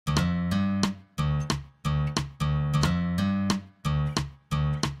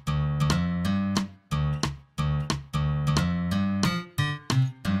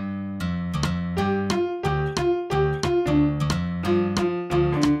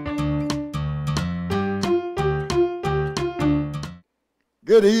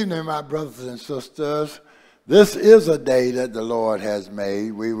Good evening, my brothers and sisters. This is a day that the Lord has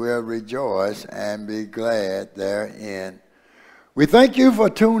made. We will rejoice and be glad therein. We thank you for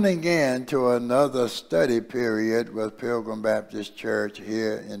tuning in to another study period with Pilgrim Baptist Church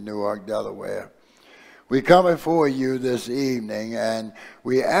here in Newark, Delaware. We come before you this evening and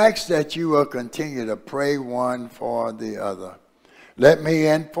we ask that you will continue to pray one for the other. Let me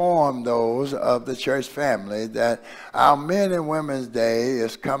inform those of the church family that our Men and Women's Day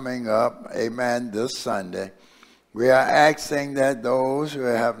is coming up, amen, this Sunday. We are asking that those who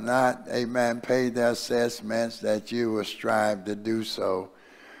have not, amen, paid their assessments, that you will strive to do so.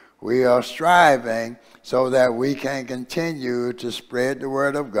 We are striving so that we can continue to spread the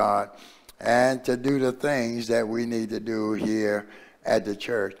word of God and to do the things that we need to do here at the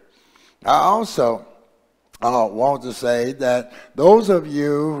church. I also want to say that those of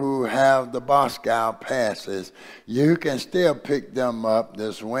you who have the Boscow passes, you can still pick them up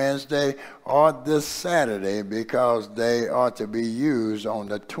this Wednesday or this Saturday because they are to be used on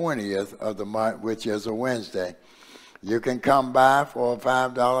the 20th of the month, which is a Wednesday. You can come by for a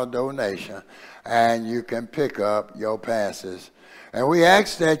 $5 donation and you can pick up your passes. And we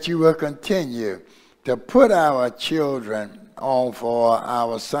ask that you will continue to put our children on for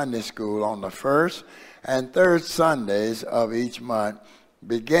our Sunday school on the first and third Sundays of each month,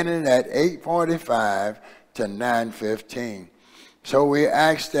 beginning at 8:45 to 9:15. So we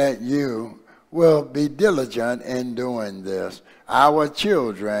ask that you will be diligent in doing this. Our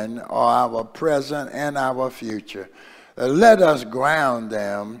children are our present and our future. Let us ground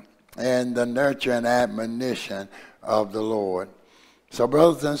them in the nurture and admonition of the Lord. So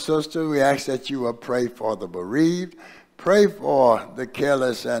brothers and sisters, we ask that you will pray for the bereaved. Pray for the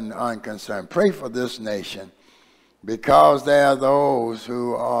careless and unconcerned. Pray for this nation because there are those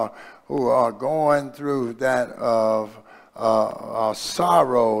who are going through that of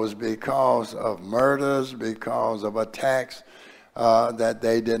sorrows because of murders, because of attacks that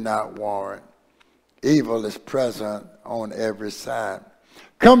they did not warrant. Evil is present on every side.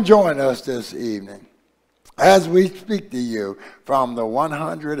 Come join us this evening as we speak to you from the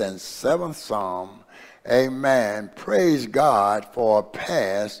 107th Psalm. Amen. Praise God for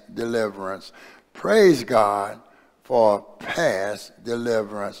past deliverance. Praise God for past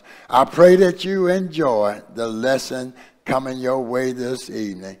deliverance. I pray that you enjoy the lesson coming your way this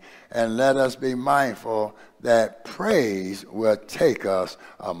evening. And let us be mindful that praise will take us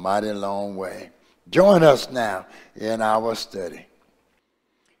a mighty long way. Join us now in our study.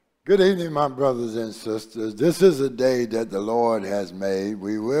 Good evening, my brothers and sisters. This is a day that the Lord has made.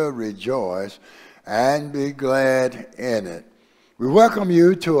 We will rejoice and be glad in it. We welcome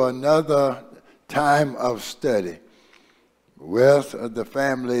you to another time of study with the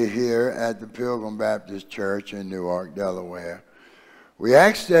family here at the Pilgrim Baptist Church in Newark, Delaware. We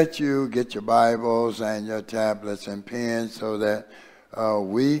ask that you get your Bibles and your tablets and pens so that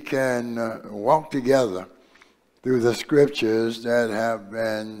we can walk together through the scriptures that have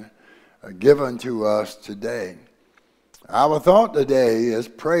been given to us today. Our thought today is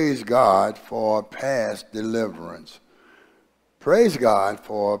praise God for past deliverance. Praise God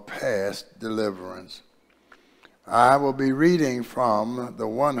for past deliverance. I will be reading from the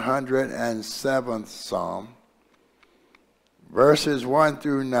 107th Psalm, verses 1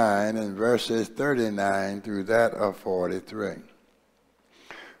 through 9 and verses 39 through that of 43.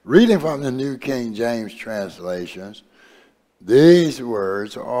 Reading from the New King James translations, these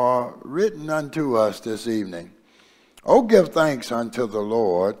words are written unto us this evening. Oh, give thanks unto the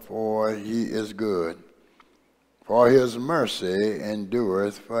Lord, for he is good, for his mercy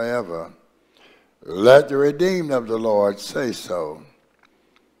endureth forever. Let the redeemed of the Lord say so,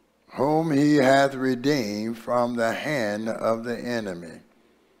 whom he hath redeemed from the hand of the enemy,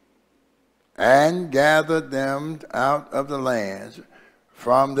 and gathered them out of the lands,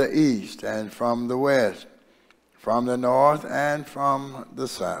 from the east and from the west, from the north and from the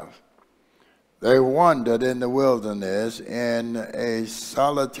south. They wandered in the wilderness in a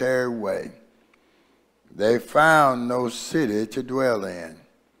solitary way. They found no city to dwell in.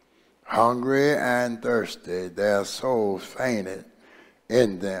 Hungry and thirsty, their souls fainted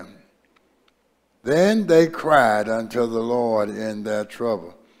in them. Then they cried unto the Lord in their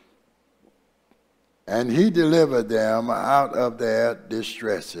trouble, and he delivered them out of their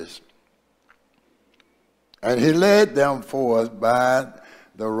distresses. And he led them forth by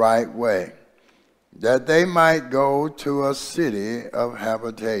the right way, that they might go to a city of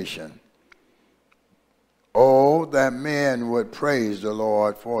habitation. Oh, that men would praise the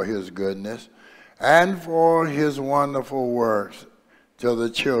Lord for his goodness and for his wonderful works to the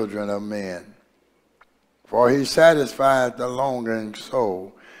children of men. For he satisfieth the longing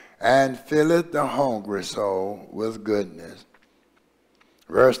soul, and filleth the hungry soul with goodness.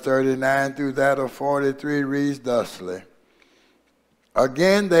 Verse 39 through that of 43 reads thusly.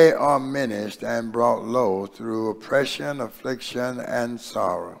 Again they are menaced and brought low through oppression, affliction, and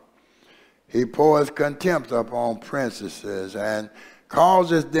sorrow. He poureth contempt upon princesses, and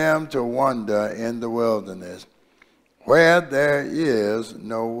causes them to wander in the wilderness, where there is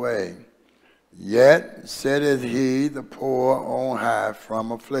no way. Yet setteth he the poor on high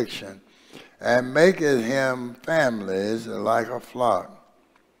from affliction, and maketh him families like a flock.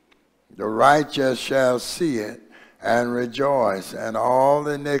 The righteous shall see it, and rejoice, and all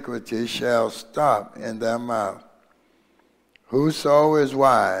iniquity shall stop in their mouth. Whoso is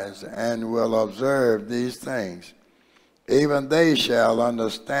wise and will observe these things, even they shall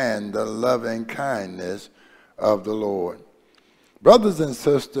understand the loving kindness of the Lord. Brothers and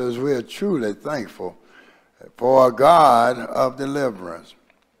sisters, we are truly thankful for a God of deliverance.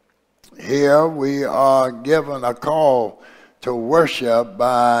 Here we are given a call to worship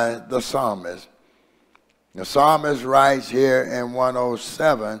by the psalmist. The psalmist writes here in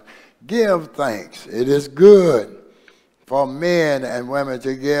 107, give thanks. It is good for men and women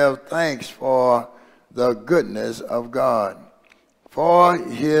to give thanks for the goodness of God, for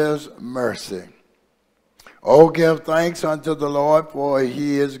his mercy. Oh, give thanks unto the Lord, for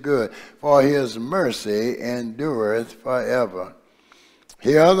he is good, for his mercy endureth forever.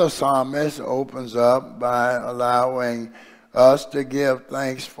 Here the psalmist opens up by allowing us to give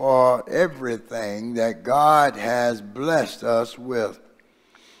thanks for everything that God has blessed us with.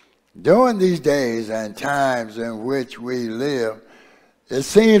 During these days and times in which we live, it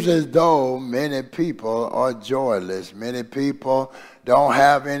seems as though many people are joyless. Many people don't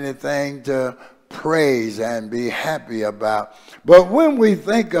have anything to praise and be happy about. But when we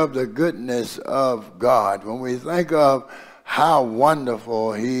think of the goodness of God, when we think of how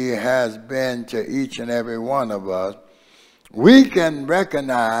wonderful he has been to each and every one of us, we can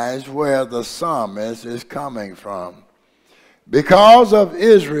recognize where the psalmist is coming from. Because of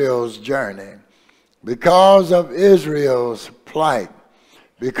Israel's journey, because of Israel's plight,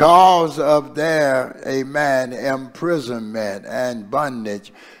 because of their, imprisonment and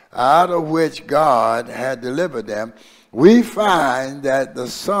bondage, out of which God had delivered them, we find that the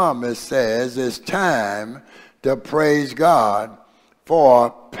psalmist says it's time to praise God for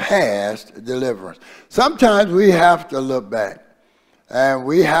past deliverance. Sometimes we have to look back, and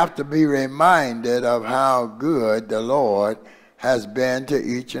we have to be reminded of how good the Lord has been to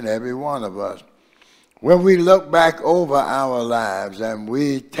each and every one of us. When we look back over our lives and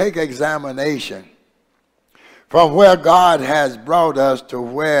we take examination from where God has brought us to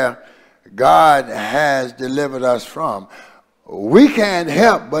where God has delivered us from, we can't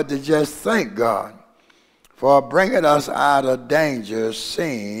help but to just thank God for bringing us out of dangers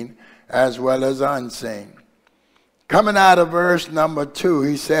seen as well as unseen. Coming out of verse number 2,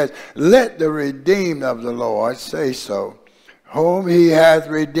 he says, let the redeemed of the Lord say so, whom he hath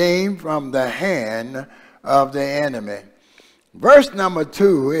redeemed from the hand of the enemy. Verse number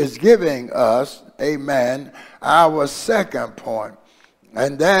 2 is giving us, our second point,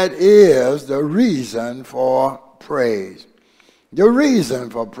 and that is the reason for praise. The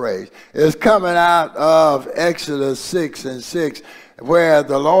reason for praise is coming out of Exodus 6:6, where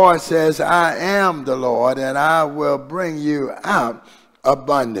the Lord says, I am the Lord, and I will bring you out of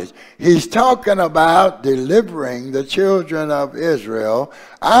bondage. He's talking about delivering the children of Israel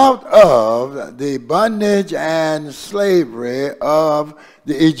out of the bondage and slavery of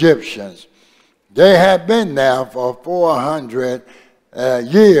the Egyptians. They had been there for 400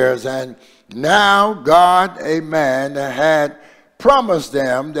 years, and now God, had promised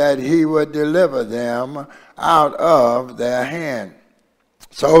them that he would deliver them out of their hand.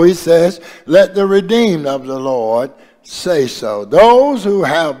 So he says, let the redeemed of the Lord say so. Those who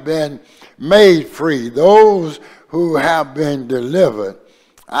have been made free, those who have been delivered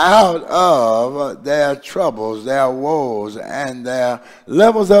out of their troubles, their woes, and their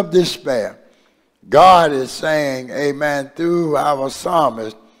levels of despair. God is saying, through our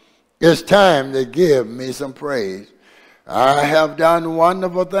psalmist, it's time to give me some praise. I have done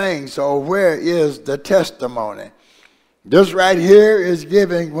wonderful things, so where is the testimony? This right here is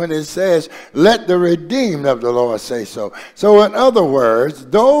giving when it says, let the redeemed of the Lord say so. So in other words,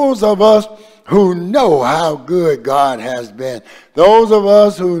 those of us who know how good God has been, those of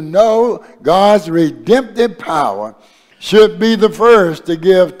us who know God's redemptive power, should be the first to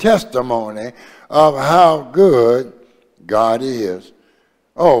give testimony of how good God is.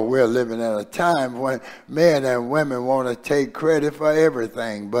 Oh, we're living at a time when men and women want to take credit for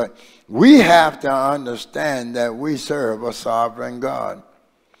everything. But we have to understand that we serve a sovereign God.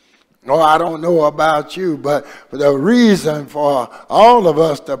 Oh, I don't know about you, but the reason for all of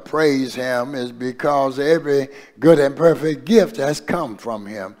us to praise him is because every good and perfect gift has come from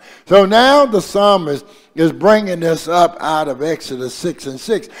him. So now the psalmist is bringing this up out of Exodus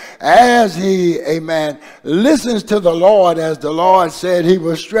 6:6. As he, amen, listens to the Lord, as the Lord said he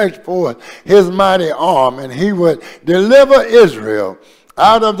would stretch forth his mighty arm and he would deliver Israel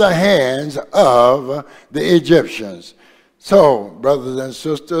out of the hands of the Egyptians. So, brothers and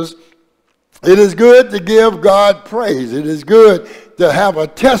sisters, it is good to give God praise. It is good to have a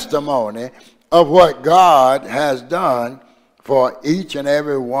testimony of what God has done for each and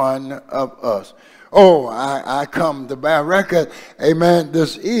every one of us. Oh, I come to bear record, amen,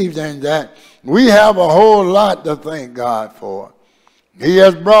 this evening that we have a whole lot to thank God for. He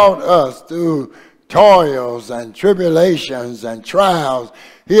has brought us through toils and tribulations and trials.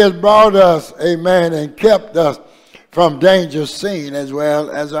 He has brought us, amen, and kept us from danger seen as well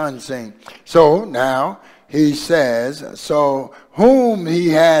as unseen. So now he says, so whom he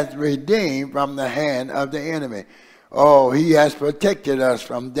has redeemed from the hand of the enemy. Oh, he has protected us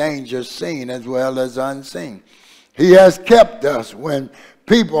from danger seen as well as unseen. He has kept us when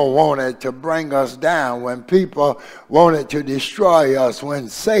people wanted to bring us down, when people wanted to destroy us, when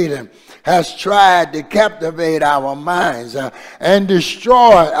Satan has tried to captivate our minds and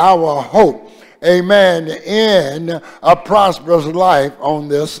destroy our hope, amen, in a prosperous life on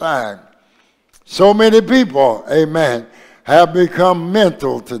this side. So many people, amen, have become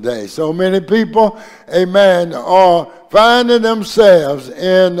mental today. So many people, amen, are finding themselves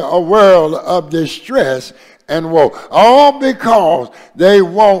in a world of distress and woe. All because they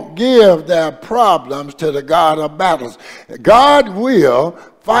won't give their problems to the God of battles. God will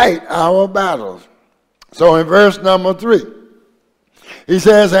fight our battles. So in verse number 3, he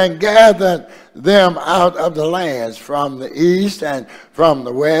says, and gathered them out of the lands from the east and from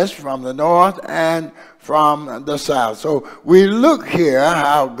the west, from the north and from the south. So we look here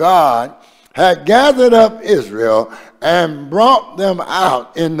how God had gathered up Israel and brought them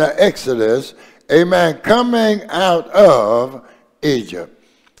out in the Exodus, amen, coming out of Egypt.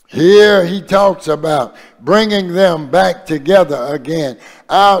 Here he talks about bringing them back together again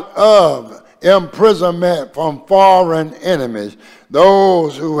out of imprisonment from foreign enemies,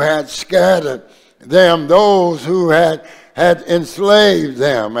 those who had scattered them, those who had enslaved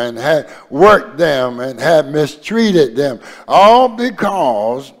them and had worked them and had mistreated them, all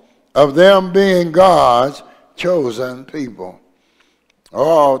because of them being God's chosen people.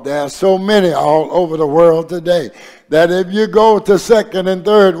 Oh, there are so many all over the world today that if you go to second and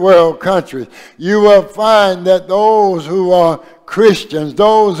third world countries, you will find that those who are Christians,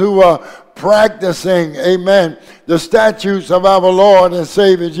 those who are practicing, amen, the statutes of our Lord and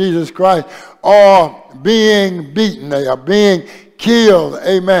Savior Jesus Christ are being beaten. They are being killed,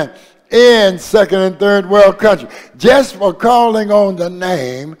 amen, in second and third world countries just for calling on the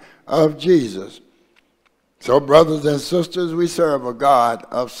name of Jesus. So, brothers and sisters, we serve a God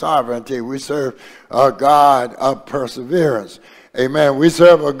of sovereignty. We serve a God of perseverance. Amen. We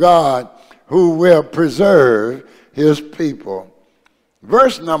serve a God who will preserve his people.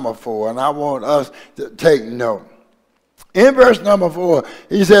 Verse number 4, and I want us to take note. In verse number 4,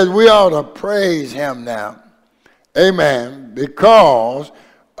 he says we ought to praise him now. Amen. Because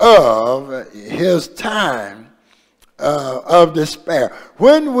of his time of despair.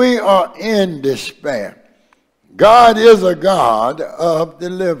 When we are in despair, God is a God of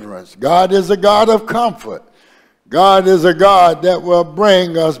deliverance. God is a God of comfort. God is a God that will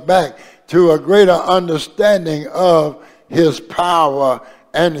bring us back to a greater understanding of his power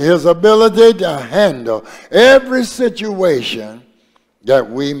and his ability to handle every situation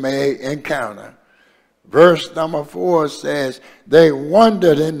that we may encounter. Verse number 4 says, they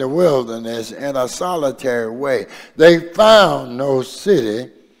wandered in the wilderness in a solitary way. They found no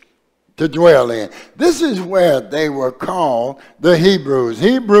city to dwell in. This is where they were called the Hebrews.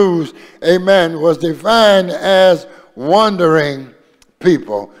 Hebrews, amen, was defined as wandering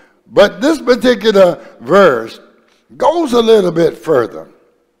people. But this particular verse goes a little bit further.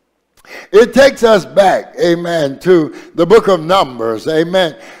 It takes us back, amen, to the book of Numbers,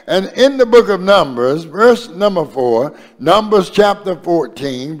 amen. And in the book of Numbers, verse number 4, Numbers chapter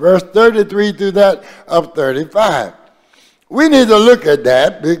 14, verse 33 through that of 35. We need to look at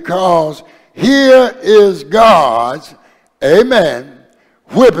that because here is God's, amen,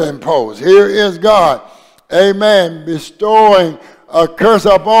 whipping post. Here is God, amen, bestowing a curse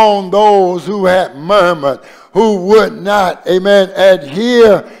upon those who had murmured, who would not, amen,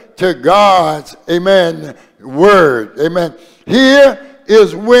 adhere to God's, amen, word. Amen. Here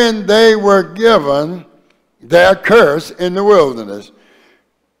is when they were given their curse in the wilderness.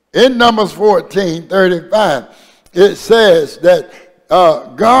 In Numbers 14:35, it says that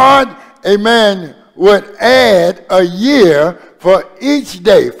God, amen, would add a year for each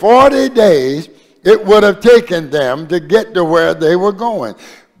day. 40 days it would have taken them to get to where they were going.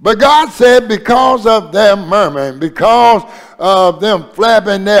 But God said, because of their murmuring, because of them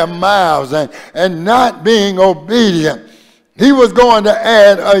flapping their mouths and not being obedient, he was going to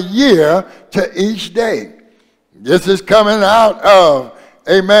add a year to each day. This is coming out of,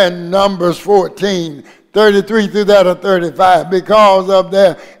 amen, Numbers 14:33 through that of 35. Because of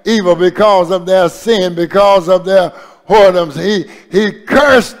their evil, because of their sin, because of their whoredoms, he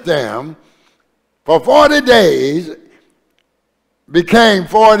cursed them for 40 days, became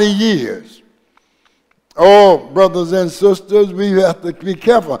 40 years. Oh, brothers and sisters, we have to be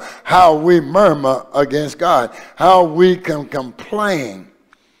careful how we murmur against God, how we can complain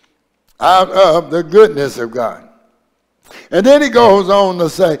out of the goodness of God. And then he goes on to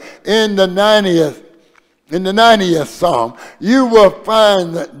say, in the 90th Psalm, you will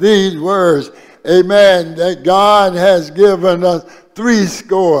find these words, amen, that God has given us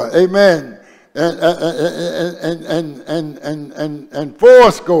 80, amen, and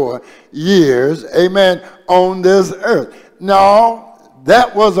 80 years, amen, on this earth. No,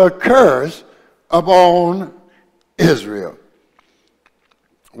 that was a curse upon Israel.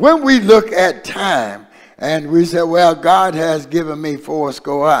 When we look at time and we say, well, God has given me 80,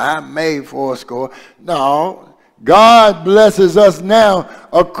 I made 80. No, God blesses us now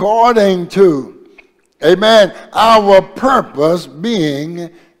according to, amen, our purpose being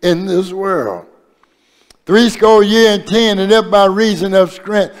in this world. 80 years and 10, and if by reason of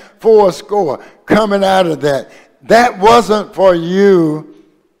strength, 80 coming out of that. That wasn't for you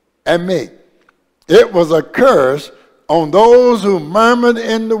and me. It was a curse on those who murmured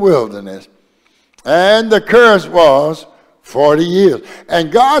in the wilderness. And the curse was 40 years.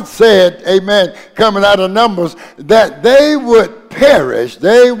 And God said, amen, coming out of Numbers, that they would perish,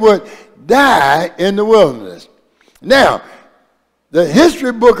 they would die in the wilderness. Now, the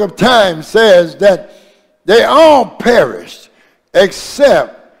history book of time says that they all perished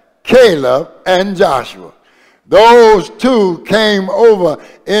except Caleb and Joshua. Those two came over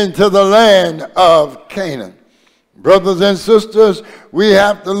into the land of Canaan. Brothers and sisters, we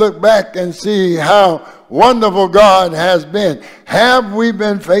have to look back and see how wonderful God has been. Have we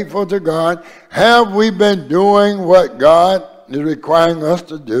been faithful to God? Have we been doing what God is requiring us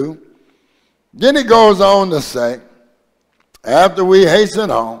to do? Then he goes on to say, after we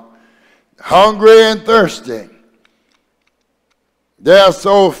hasten on, hungry and thirsty, their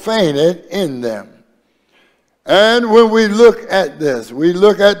soul fainted in them. And when we look at this, we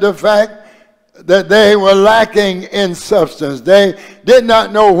look at the fact that they were lacking in substance. They did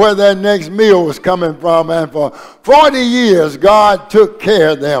not know where their next meal was coming from. And for 40 years, God took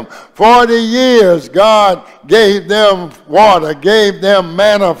care of them. 40 years, God gave them water, gave them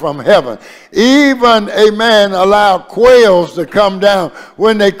manna from heaven. Even, amen, allowed quails to come down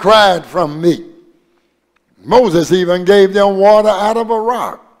when they cried from meat. Moses even gave them water out of a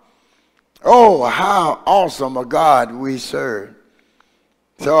rock. Oh, how awesome a God we serve.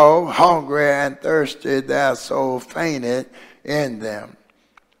 So hungry and thirsty, their soul fainted in them.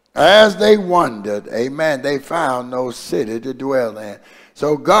 As they wandered, amen, they found no city to dwell in.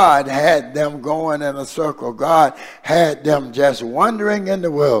 So God had them going in a circle. God had them just wandering in the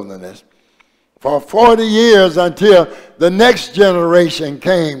wilderness for 40 years until the next generation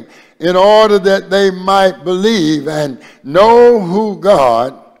came, in order that they might believe and know who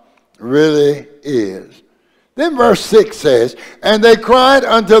God really is. Then verse 6 says, and they cried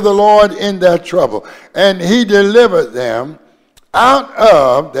unto the Lord in their trouble, and he delivered them out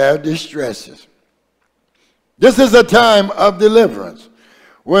of their distresses. This is a time of deliverance.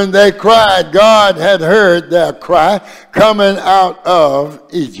 When they cried, God had heard their cry coming out of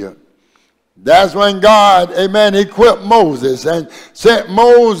Egypt. That's when God, amen, equipped Moses and sent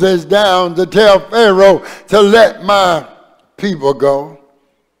Moses down to tell Pharaoh to let my people go.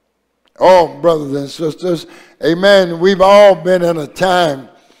 Oh, brothers and sisters, amen, we've all been in a time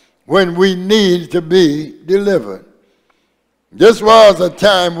when we need to be delivered. This was a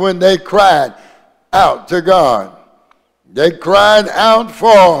time when they cried out to God. They cried out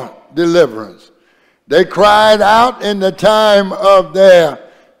for deliverance. They cried out in the time of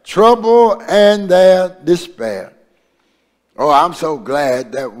their trouble and their despair. Oh, I'm so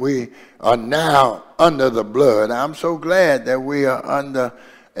glad that we are now under the blood. I'm so glad that we are under,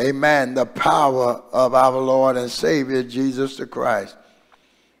 amen, the power of our Lord and Savior, Jesus the Christ.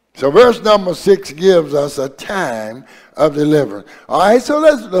 So verse number 6 gives us a time of deliverance. All right, so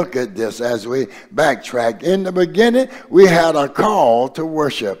let's look at this as we backtrack. In the beginning, we had a call to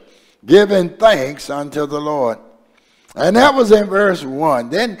worship, giving thanks unto the Lord. And that was in verse 1.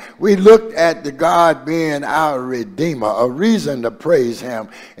 Then we looked at the God being our Redeemer, a reason to praise him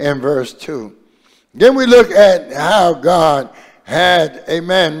in verse 2. Then we look at how God had,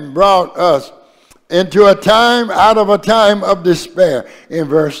 amen, brought us into a time, out of a time of despair in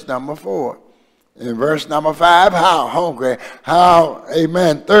verse number 4. In verse number 5, how hungry, how,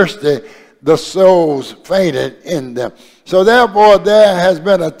 amen, thirsty the souls fainted in them. So therefore there has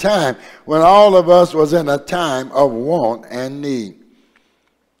been a time when all of us was in a time of want and need.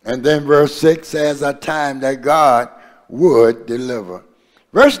 And then verse 6 says a time that God would deliver.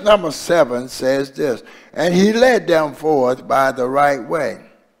 Verse number 7 says this, and he led them forth by the right way,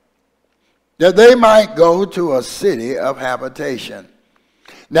 that they might go to a city of habitation.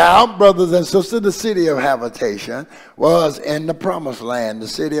 Now, brothers and sisters, the city of habitation was in the promised land. The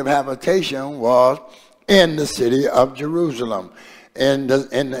city of habitation was in the city of Jerusalem, in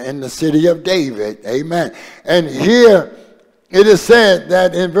the city of David. Amen. And here it is said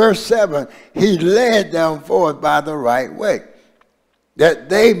that in verse 7, he led them forth by the right way, that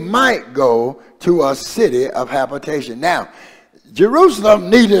they might go to a city of habitation. Now, Jerusalem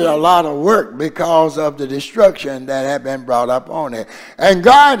needed a lot of work because of the destruction that had been brought up on it. And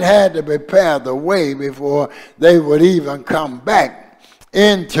God had to prepare the way before they would even come back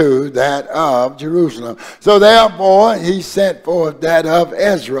into that of Jerusalem. So therefore, he sent forth that of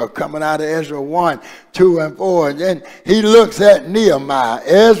Ezra, coming out of Ezra 1, 2, and 4. And then he looks at Nehemiah.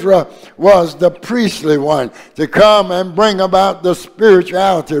 Ezra was the priestly one to come and bring about the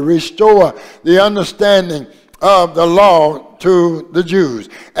spirituality, restore the understanding of the law to the Jews.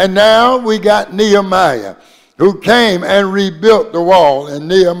 And now we got Nehemiah, who came and rebuilt the wall in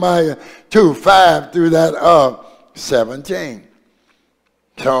Nehemiah 2, 5 through that of 17.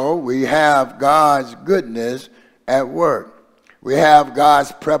 So we have God's goodness at work. We have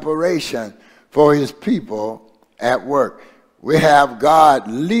God's preparation for his people at work. We have God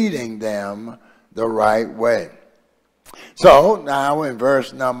leading them the right way. So now in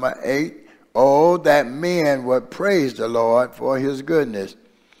verse number 8, oh, that men would praise the Lord for his goodness,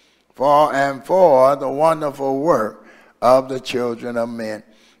 for the wonderful work of the children of men.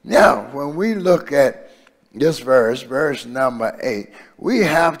 Now, when we look at this verse number 8, we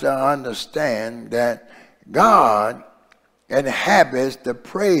have to understand that God inhabits the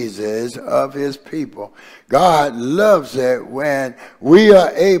praises of his people. God loves it when we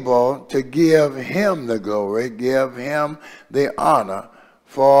are able to give him the glory, give him the honor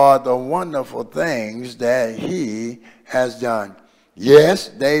for the wonderful things that he has done. Yes,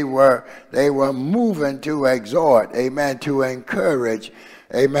 they were moving to exhort, amen, to encourage,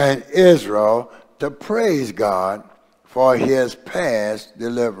 amen, Israel to praise God for his past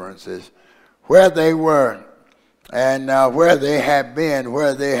deliverances, where they were and where they had been,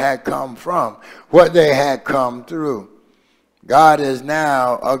 where they had come from, what they had come through. God is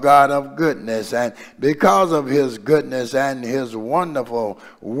now a God of goodness, and because of his goodness and his wonderful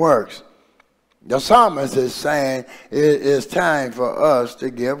works, the psalmist is saying it is time for us to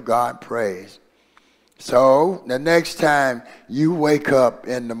give God praise. So the next time you wake up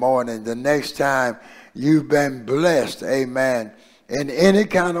in the morning, the next time you've been blessed, amen, in any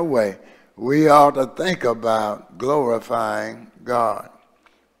kind of way, we ought to think about glorifying God.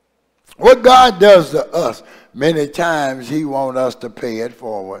 What God does to us, many times he wants us to pay it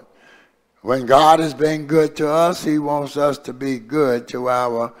forward. When God has been good to us, he wants us to be good to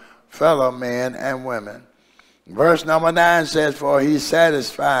our fellow men and women. Verse number 9 says, for he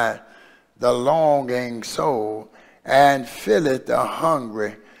satisfied the longing soul and filleth the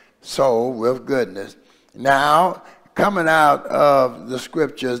hungry soul with goodness. Now, coming out of the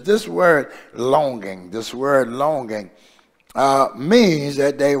scriptures, this word longing means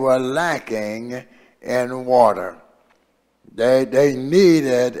that they were lacking in water. They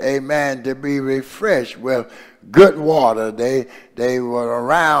needed, amen, to be refreshed with good water. They were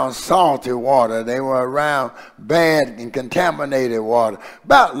around salty water. They were around bad and contaminated water,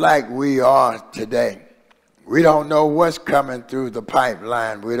 about like we are today. We don't know what's coming through the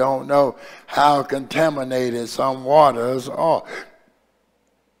pipeline. We don't know how contaminated some waters are.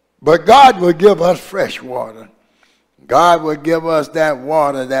 But God will give us fresh water. God will give us that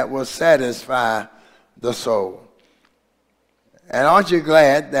water that will satisfy the soul. And aren't you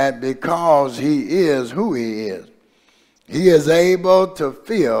glad that because he is who he is able to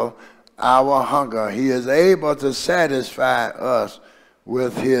fill our hunger. He is able to satisfy us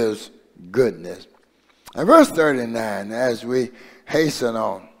with his goodness. And verse 39, as we hasten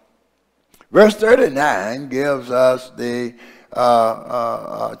on, verse 39 gives us the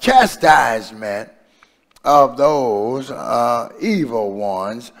chastisement of those evil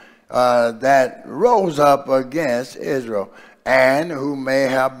ones that rose up against Israel and who may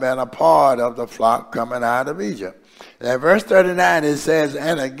have been a part of the flock coming out of Egypt. And verse 39 it says,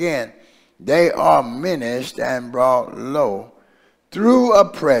 and again, they are menaced and brought low through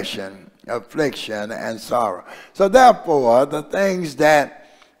oppression, affliction, and sorrow. So therefore, the things that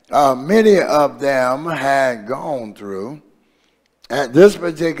many of them had gone through at this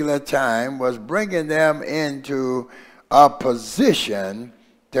particular time was bringing them into a position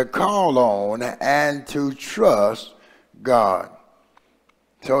to call on and to trust God.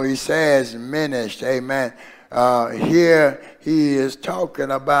 So he says, menaced, amen. Here he is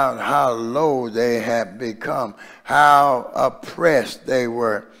talking about how low they had become, how oppressed they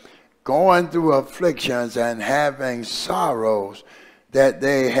were, going through afflictions and having sorrows that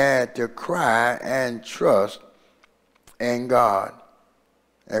they had to cry and trust in God.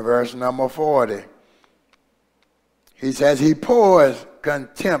 In verse number 40, he says, he pours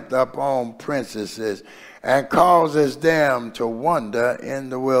contempt upon princesses and causes them to wander in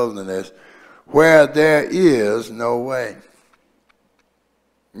the wilderness where there is no way.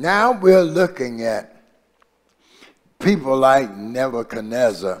 Now we're looking at people like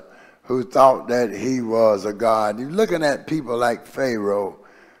Nebuchadnezzar, who thought that he was a god. You're looking at people like Pharaoh,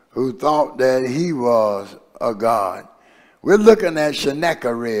 who thought that he was a god. We're looking at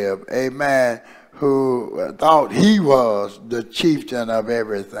Sennacherib, a man who thought he was the chieftain of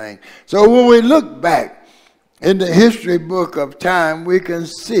everything. So when we look back in the history book of time, we can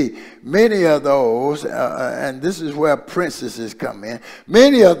see many of those, and this is where princesses come in,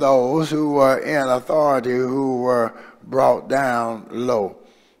 many of those who were in authority who were brought down low.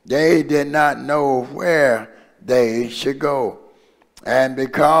 They did not know where they should go. And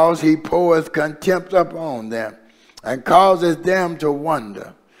because he poureth contempt upon them and causes them to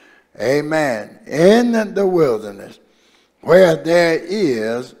wander, amen, in the wilderness where there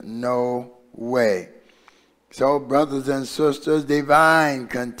is no way. So, brothers and sisters, divine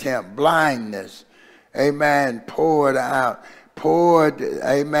contempt, blindness, amen, poured, amen,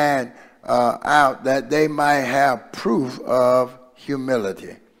 out that they might have proof of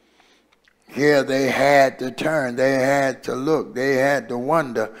humility. Here they had to turn, they had to look, they had to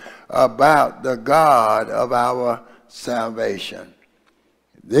wonder about the God of our salvation.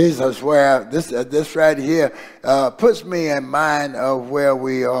 This is where, this right here puts me in mind of where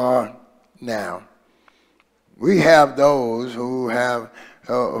we are now. We have those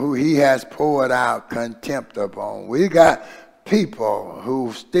who he has poured out contempt upon. We got people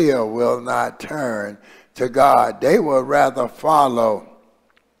who still will not turn to God. They will rather follow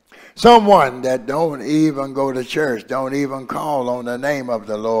someone that don't even go to church, don't even call on the name of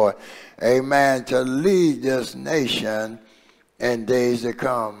the Lord, amen, to lead this nation in days to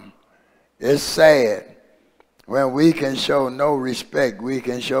come. It's sad when we can show no respect, we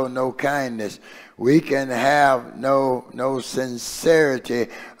can show no kindness, we can have no sincerity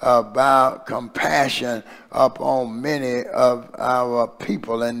about compassion upon many of our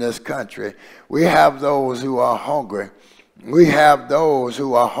people in this country. We have those who are hungry. We have those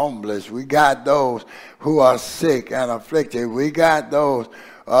who are homeless. We got those who are sick and afflicted. We got those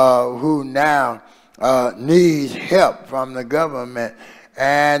who now need help from the government.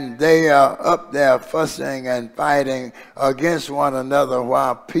 And they are up there fussing and fighting against one another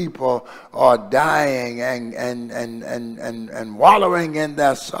while people are dying and wallowing in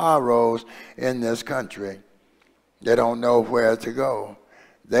their sorrows in this country. They don't know where to go.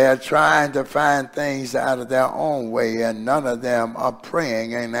 They are trying to find things out of their own way, and none of them are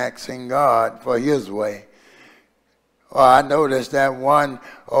praying and asking God for his way. I noticed that one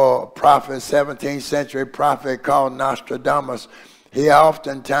prophet, 17th century prophet called Nostradamus, he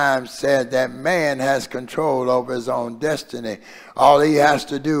oftentimes said that man has control over his own destiny. All he has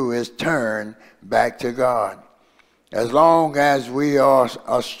to do is turn back to God. As long as we are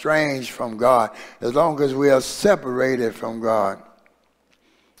estranged from God, as long as we are separated from God,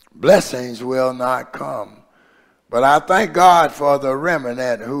 blessings will not come. But I thank God for the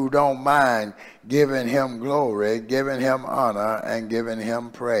remnant who don't mind giving him glory, giving him honor, and giving him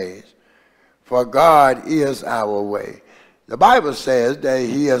praise. For God is our way. The Bible says that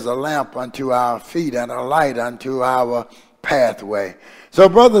he is a lamp unto our feet and a light unto our pathway. So,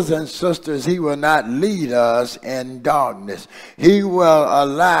 brothers and sisters, he will not lead us in darkness. He will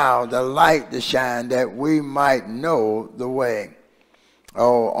allow the light to shine that we might know the way.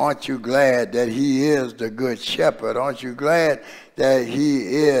 Oh, aren't you glad that he is the good shepherd? Aren't you glad that he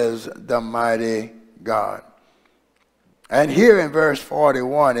is the mighty God? And here in verse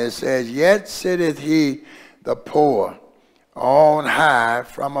 41 it says, yet sitteth he the poor on high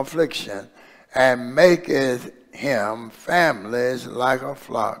from affliction, and maketh him families like a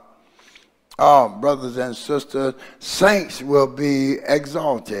flock. Oh, brothers and sisters, saints will be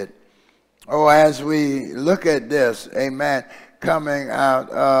exalted. Oh, as we look at this, amen, coming out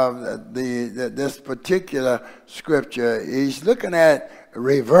of this particular scripture, he's looking at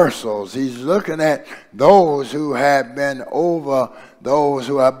reversals. He's looking at those who have been over those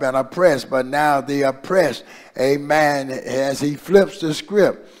who have been oppressed, but now the oppressed, amen, as he flips the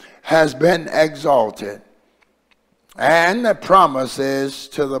script, has been exalted. And the promises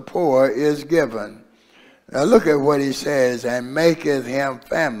to the poor is given. Now look at what he says, and maketh him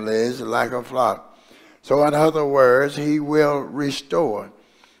families like a flock. So in other words, he will restore.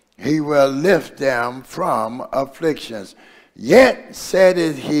 He will lift them from afflictions. Yet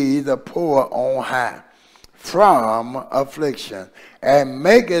setteth he the poor on high from affliction, and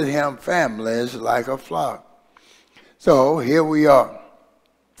maketh him families like a flock. So here we are.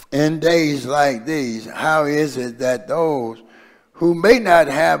 In days like these, how is it that those who may not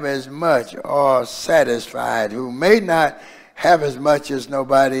have as much are satisfied, who may not have as much as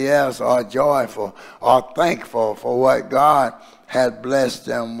nobody else, are joyful, are thankful for what God has blessed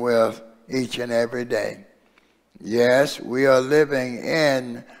them with each and every day? Yes, we are living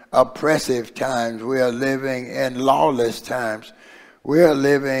in oppressive times. We are living in lawless times. We are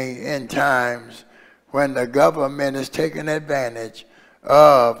living in times when the government is taking advantage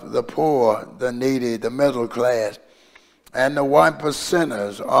of the poor, the needy, the middle class. And the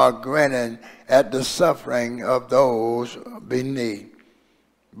 1%ers are grinning at the suffering of those beneath.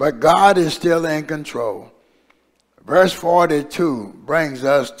 But God is still in control. Verse 42 brings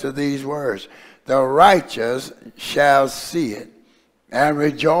us to these words. The righteous shall see it, and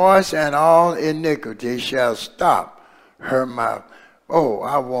rejoice, and all iniquity shall stop her mouth. Oh,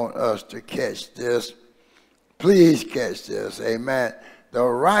 I want us to catch this. Please catch this. Amen. The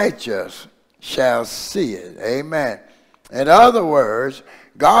righteous shall see it. Amen. In other words,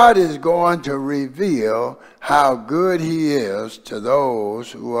 God is going to reveal how good he is to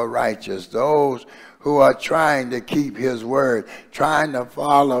those who are righteous, those who are trying to keep his word, trying to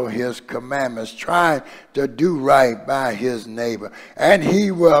follow his commandments, trying to do right by his neighbor. And he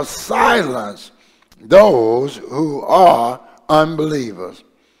will silence those who are unbelievers.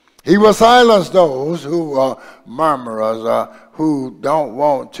 He will silence those who are murmurers or who don't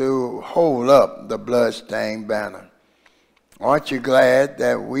want to hold up the bloodstained banner. Aren't you glad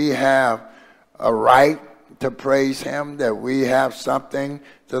that we have a right to praise him, that we have something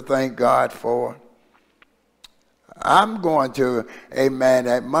to thank God for? I'm going to, amen,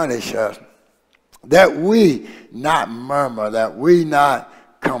 admonish us that we not murmur, that we not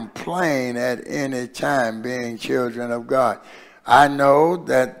complain at any time being children of God. I know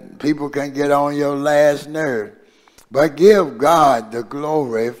that people can get on your last nerve, but give God the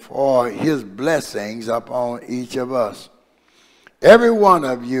glory for his blessings upon each of us. Every one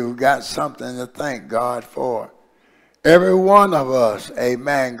of you got something to thank God for. Every one of us,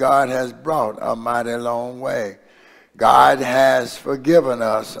 amen, God has brought a mighty long way. God has forgiven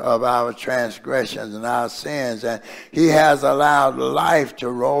us of our transgressions and our sins, and he has allowed life to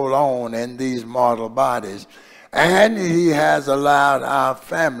roll on in these mortal bodies. And he has allowed our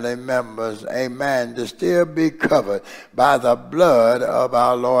family members, amen, to still be covered by the blood of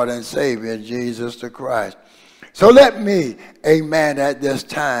our Lord and Savior, Jesus the Christ. So let me, amen, at this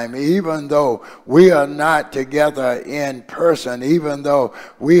time, even though we are not together in person, even though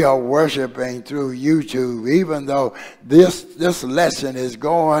we are worshiping through YouTube, even though this lesson is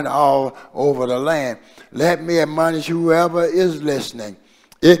going all over the land, let me admonish whoever is listening,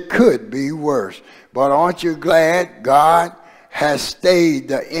 it could be worse. But aren't you glad God has stayed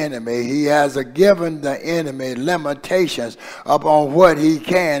the enemy? He has given the enemy limitations upon what he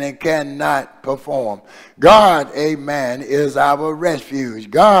can and cannot perform. God, amen, is our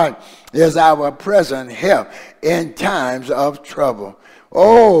refuge. God is our present help in times of trouble.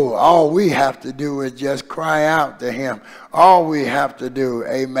 Oh, all we have to do is just cry out to him. All we have to do,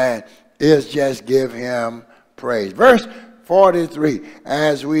 amen, is just give him praise. Verse 43,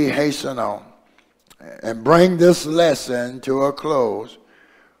 as we hasten on and bring this lesson to a close,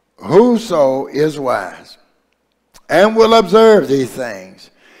 whoso is wise and will observe these things,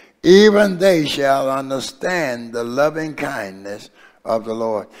 even they shall understand the loving kindness of the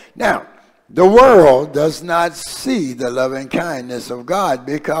Lord. Now, The world does not see the loving kindness of God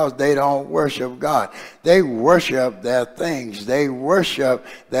because they don't worship God. They worship their things. They worship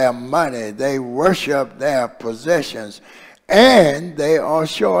their money. They worship their possessions. And they are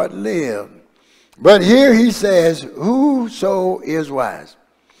short-lived. But here he says, whoso is wise.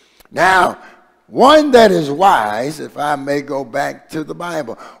 Now, one that is wise, if I may go back to the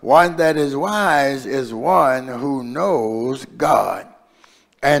Bible, one that is wise is one who knows God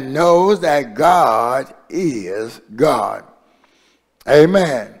and knows that God is God.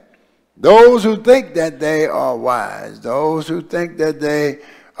 Amen. Those who think that they are wise, those who think that they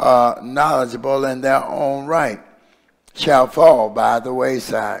are knowledgeable in their own right, shall fall by the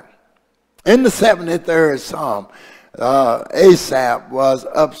wayside. In the 73rd Psalm, Asaph was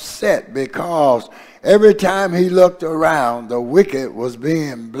upset because every time he looked around, the wicked was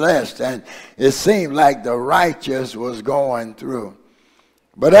being blessed, and it seemed like the righteous was going through.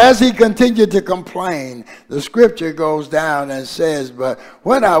 But as he continued to complain, the scripture goes down and says, but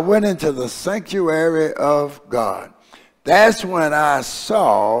when I went into the sanctuary of God, that's when I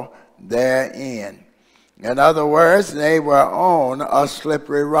saw their end. In other words, they were on a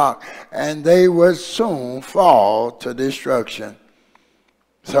slippery rock, and they would soon fall to destruction.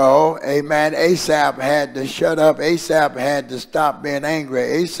 So, amen, Asaph had to shut up. Asaph had to stop being angry.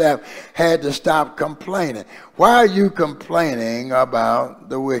 Asaph had to stop complaining. Why are you complaining about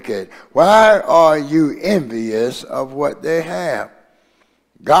the wicked? Why are you envious of what they have?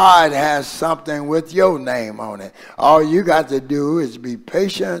 God has something with your name on it. All you got to do is be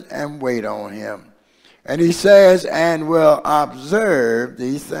patient and wait on him. And he says, and will observe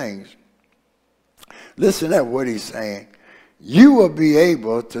these things. Listen at what he's saying. You will be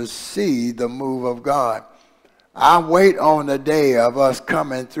able to see the move of God. I wait on the day of us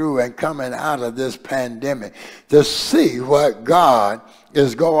coming through and coming out of this pandemic to see what God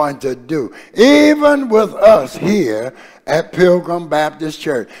is going to do, even with us here at Pilgrim Baptist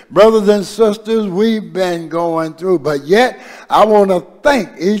Church. Brothers and sisters, we've been going through, but yet I want to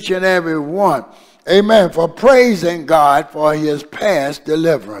thank each and every one, amen, for praising God for his past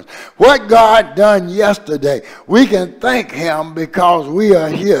deliverance. What God done yesterday, we can thank him because we are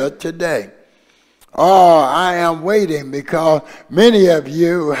here today. Oh, I am waiting because many of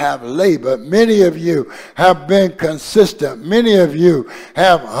you have labored. Many of you have been consistent. Many of you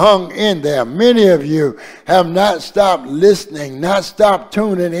have hung in there. Many of you have not stopped listening, not stopped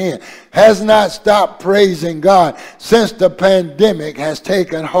tuning in, has not stopped praising God since the pandemic has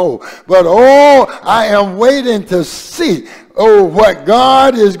taken hold. But oh, I am waiting to see what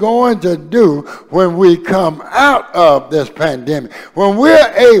God is going to do when we come out of this pandemic, when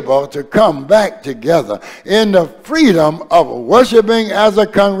we're able to come back together in the freedom of worshiping as a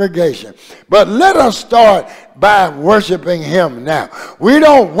congregation. But let us start by worshiping him now. We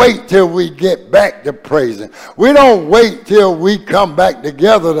don't wait till we get back to praising. We don't wait till we come back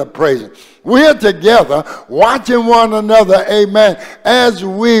together to praising. We're together watching one another, amen, as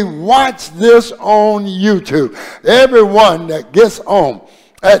we watch this on YouTube. Everyone that gets on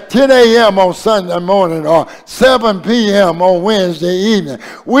at 10 a.m. on Sunday morning or 7 p.m. on Wednesday evening,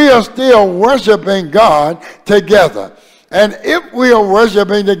 we are still worshiping God together. And if we are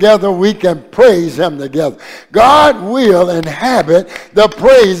worshiping together, we can praise him together. God will inhabit the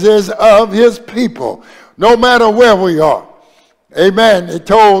praises of his people, no matter where we are. Amen. He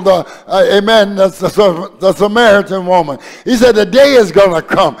told, amen, the Samaritan woman. He said, the day is going to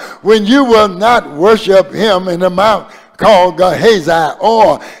come when you will not worship him in the mount called Gehazi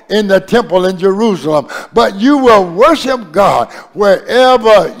or in the temple in Jerusalem, but you will worship God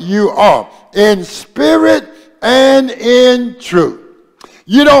wherever you are, in spirit and in truth.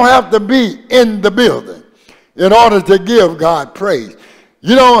 You don't have to be in the building in order to give God praise.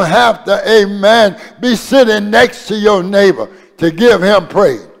 You don't have to, amen, be sitting next to your neighbor to give him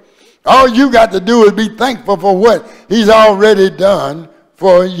praise. All you got to do is be thankful for what he's already done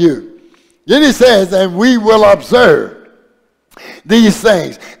for you. Then he says, and we will observe these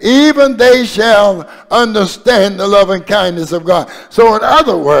things, even they shall understand the loving kindness of God. So in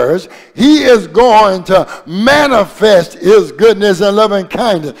other words, he is going to manifest his goodness and loving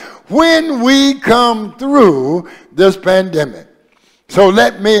kindness when we come through this pandemic. So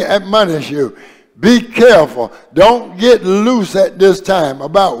let me admonish you. Be careful. Don't get loose at this time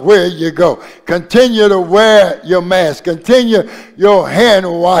about where you go. Continue to wear your mask. Continue your hand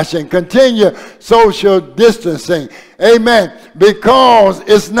washing. Continue social distancing. Amen. Because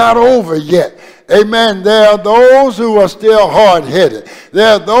it's not over yet. Amen. There are those who are still hard-headed.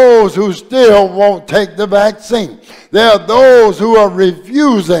 There are those who still won't take the vaccine. There are those who are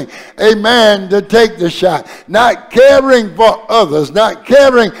refusing, amen, to take the shot. Not caring for others. Not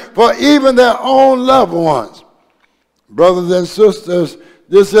caring for even their own loved ones. Brothers and sisters,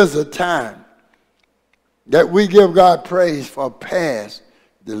 this is a time that we give God praise for past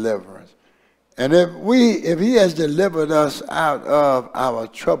deliverance. And if he has delivered us out of our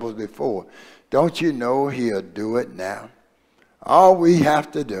troubles before, don't you know he'll do it now? All we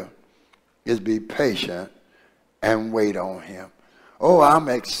have to do is be patient and wait on him. Oh, I'm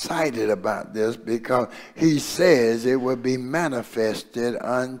excited about this because he says it will be manifested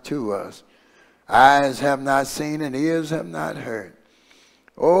unto us. Eyes have not seen and ears have not heard.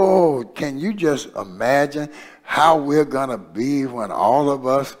 Oh, can you just imagine how we're going to be when all of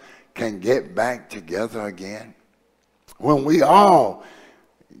us can get back together again? When we all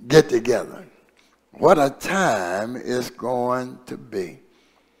get together. What a time it's going to be.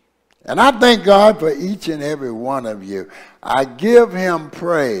 And I thank God for each and every one of you. I give him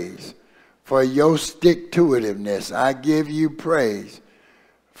praise for your stick-to-itiveness. I give you praise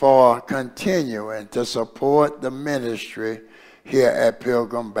for continuing to support the ministry here at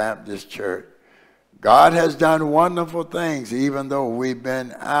Pilgrim Baptist Church. God has done wonderful things, even though we've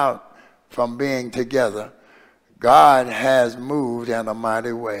been out from being together. God has moved in a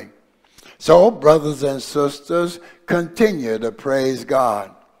mighty way. So, brothers and sisters, continue to praise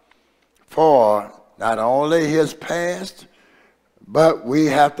God for not only his past, but we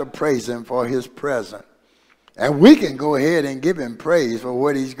have to praise him for his present. And we can go ahead and give him praise for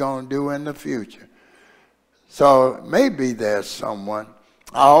what he's going to do in the future. So maybe there's someone.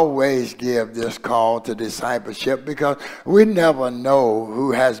 I always give this call to discipleship because we never know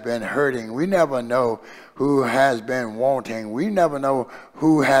who has been hurting. We never know who has been wanting. We never know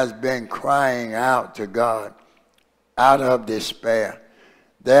who has been crying out to God out of despair.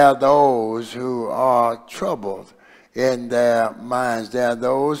 There are those who are troubled in their minds. There are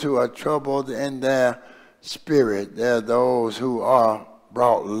those who are troubled in their spirit. There are those who are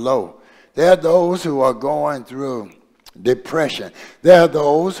brought low. There are those who are going through depression. There are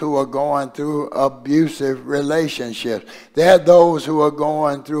those who are going through abusive relationships. There are those who are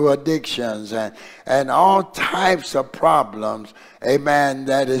going through addictions and all types of problems, amen,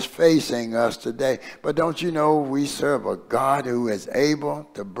 that is facing us today. But don't you know we serve a God who is able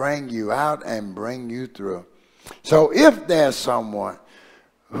to bring you out and bring you through. So if there's someone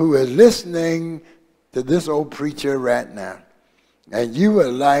who is listening to this old preacher right now, and you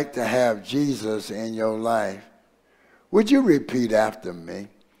would like to have Jesus in your life, would you repeat after me?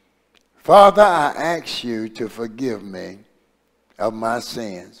 Father, I ask you to forgive me of my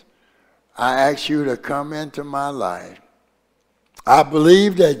sins. I ask you to come into my life. I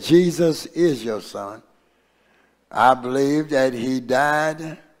believe that Jesus is your son. I believe that he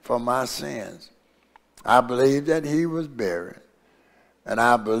died for my sins. I believe that he was buried. And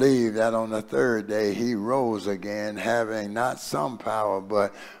I believe that on the third day he rose again, having not some power,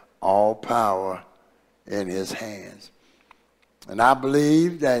 but all power in his hands. And I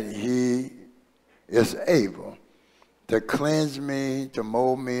believe that he is able to cleanse me, to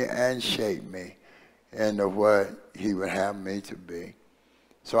mold me, and shape me into what he would have me to be.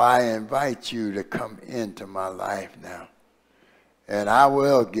 So I invite you to come into my life now. And I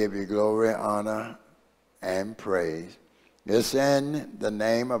will give you glory, honor, and praise. It's in the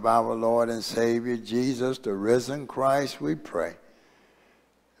name of our Lord and Savior, Jesus, the risen Christ, we pray.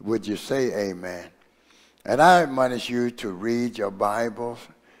 Would you say amen? And I admonish you to read your Bibles.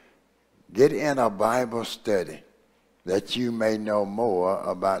 Get in a Bible study that you may know more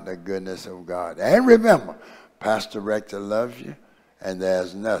about the goodness of God. And remember, Pastor Rector loves you, and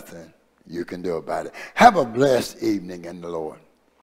there's nothing you can do about it. Have a blessed evening in the Lord.